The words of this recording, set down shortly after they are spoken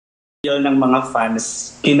ng mga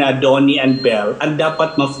fans kina Donny and Belle ang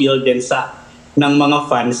dapat ma-feel din ng mga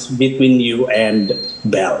fans between you and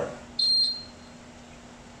Belle?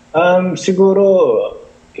 Siguro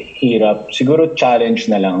hirap. Siguro challenge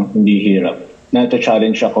na lang, hindi hirap.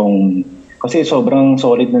 Na-challenge akong kasi sobrang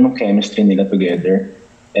solid na nung chemistry nila together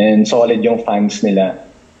and solid yung fans nila.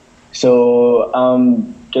 So,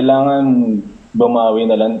 kailangan bumawi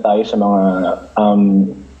na lang tayo sa mga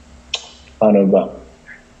paano ba?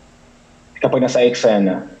 Kapag nasa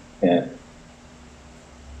eksena, yeah.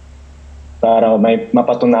 Para may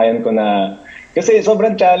mapatunayan ko na kasi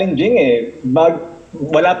sobrang challenging eh.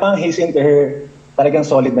 Wala pang Hes Into Her, talagang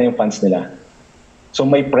solid na yung fans nila. So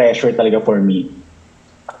may pressure talaga for me.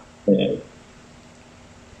 Yeah.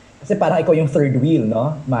 Kasi parang ikaw yung third wheel,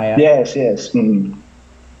 no, Maya? Yes, yes. Mm.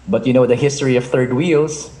 But you know the history of third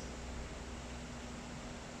wheels.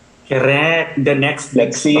 Correct. The next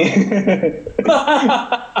Lexi.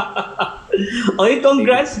 Okay,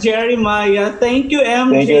 congrats, Jeremiah. Thank you,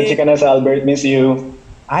 MJ. Thank you, Chikanas Albert. Miss you.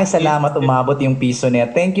 Ay, salamat, umabot yung piso niya.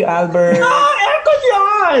 Thank you, Albert. Aircon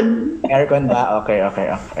yan! Aircon ba? Okay.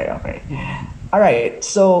 Alright,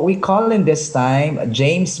 so we call in this time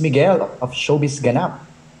James Miguel of Showbiz Ganap.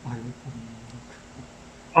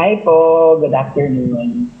 Hi po, good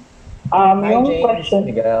afternoon. Hi, Yung James question,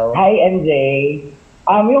 Miguel. Hi MJ.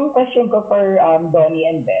 Yung question ko for Donny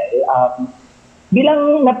and Belle,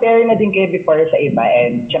 bilang na-pair na din kayo before sa iba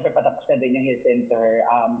and syempre patapos na din yung Hes Into Her,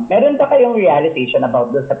 meron pa kayong realization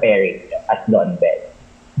about doon sa pairing as Don Belle?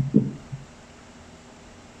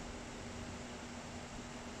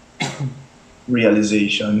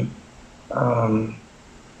 Realization?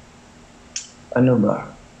 Ano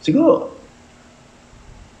ba? Siguro,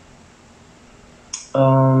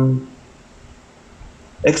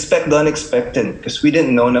 expect the unexpected because we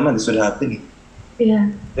didn't know naman this would happen.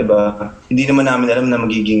 Yeah. Diba? Hindi naman namin alam na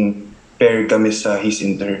magiging pair kami sa Hes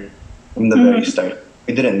Into Her from the very start.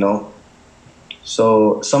 We didn't know.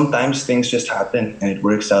 So sometimes things just happen and it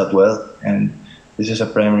works out well, and this is a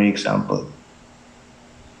primary example.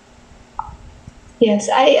 Yes,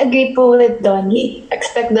 I agree po with Donny.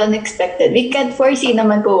 Expect the unexpected. We can't foresee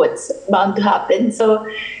naman po what's bound to happen. So,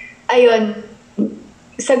 ayun,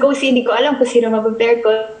 sa go-see, hindi ko alam kung sino mag-prepare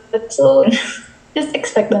ko. So, just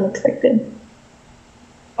expect the unexpected.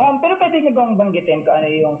 Pero pwede niyo bang banggitin kung ano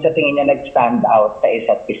yung sa tingin niya nag-stand out sa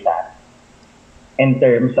isa't isa? In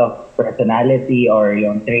terms of personality or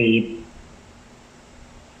yung trait?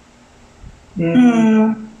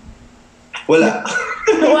 Wala.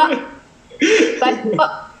 But,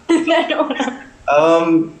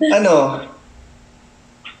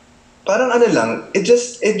 parang ano lang, it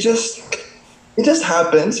just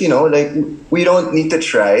happens, you know, like we don't need to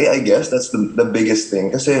try, I guess. That's the biggest thing.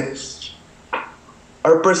 Kasi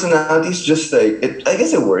our personalities just like, I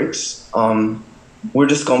guess it works. We're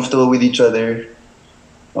just comfortable with each other.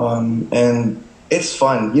 And it's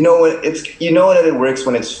fun. You know that it works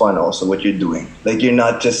when it's fun also, what you're doing. Like you're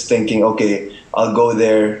not just thinking, okay, I'll go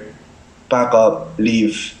there, pack up,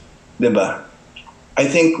 leave, diba? I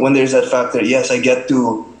think when there's that factor, yes, I get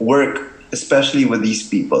to work, especially with these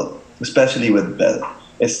people, especially with Belle.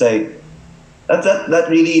 It's like, that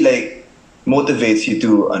really like motivates you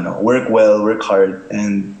to work well, work hard,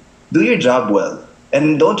 and do your job well.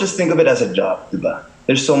 And don't just think of it as a job, diba?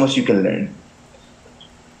 There's so much you can learn.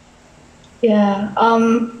 yeah.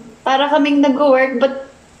 Para kaming nag-work, but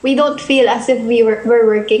we don't feel as if we're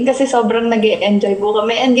working kasi sobrang nag-enjoy po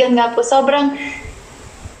kami. And yun nga po, sobrang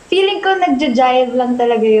feeling ko nagja-jive lang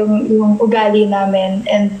talaga yung ugali namin.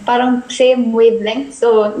 And parang same wavelength.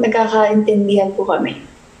 So, nagkakaintindihan po kami.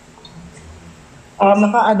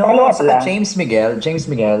 Saka James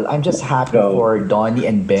Miguel, I'm just happy for Donny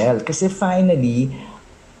and Belle kasi finally,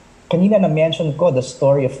 kanina na-mention ko the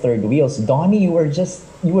story of third wheels. Donny, you were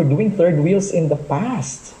doing third wheels in the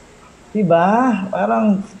past. Diba?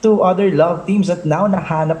 Parang two other love teams at now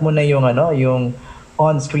nahanap mo na yung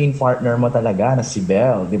on-screen partner mo talaga na si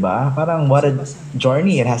Belle, diba? Parang what a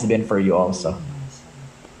journey it has been for you also.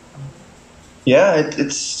 Yeah,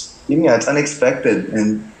 it's unexpected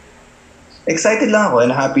and excited lang ako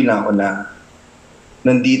and happy lang ako na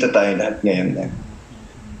nandito tayo lahat ngayon.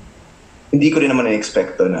 Hindi ko rin naman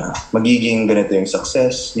na-expect na magiging ganito yung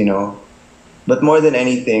success, you know. But more than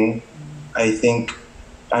anything, I think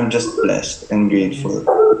I'm just blessed and grateful.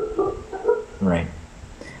 Right.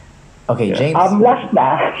 Okay, James. Last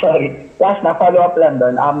na, follow-up lang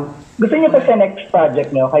doon. Gusto niyo pa sa next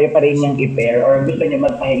project niyo, kayo pa rin yung i-pair or gusto niyo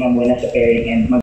magpahinga muna sa pairing and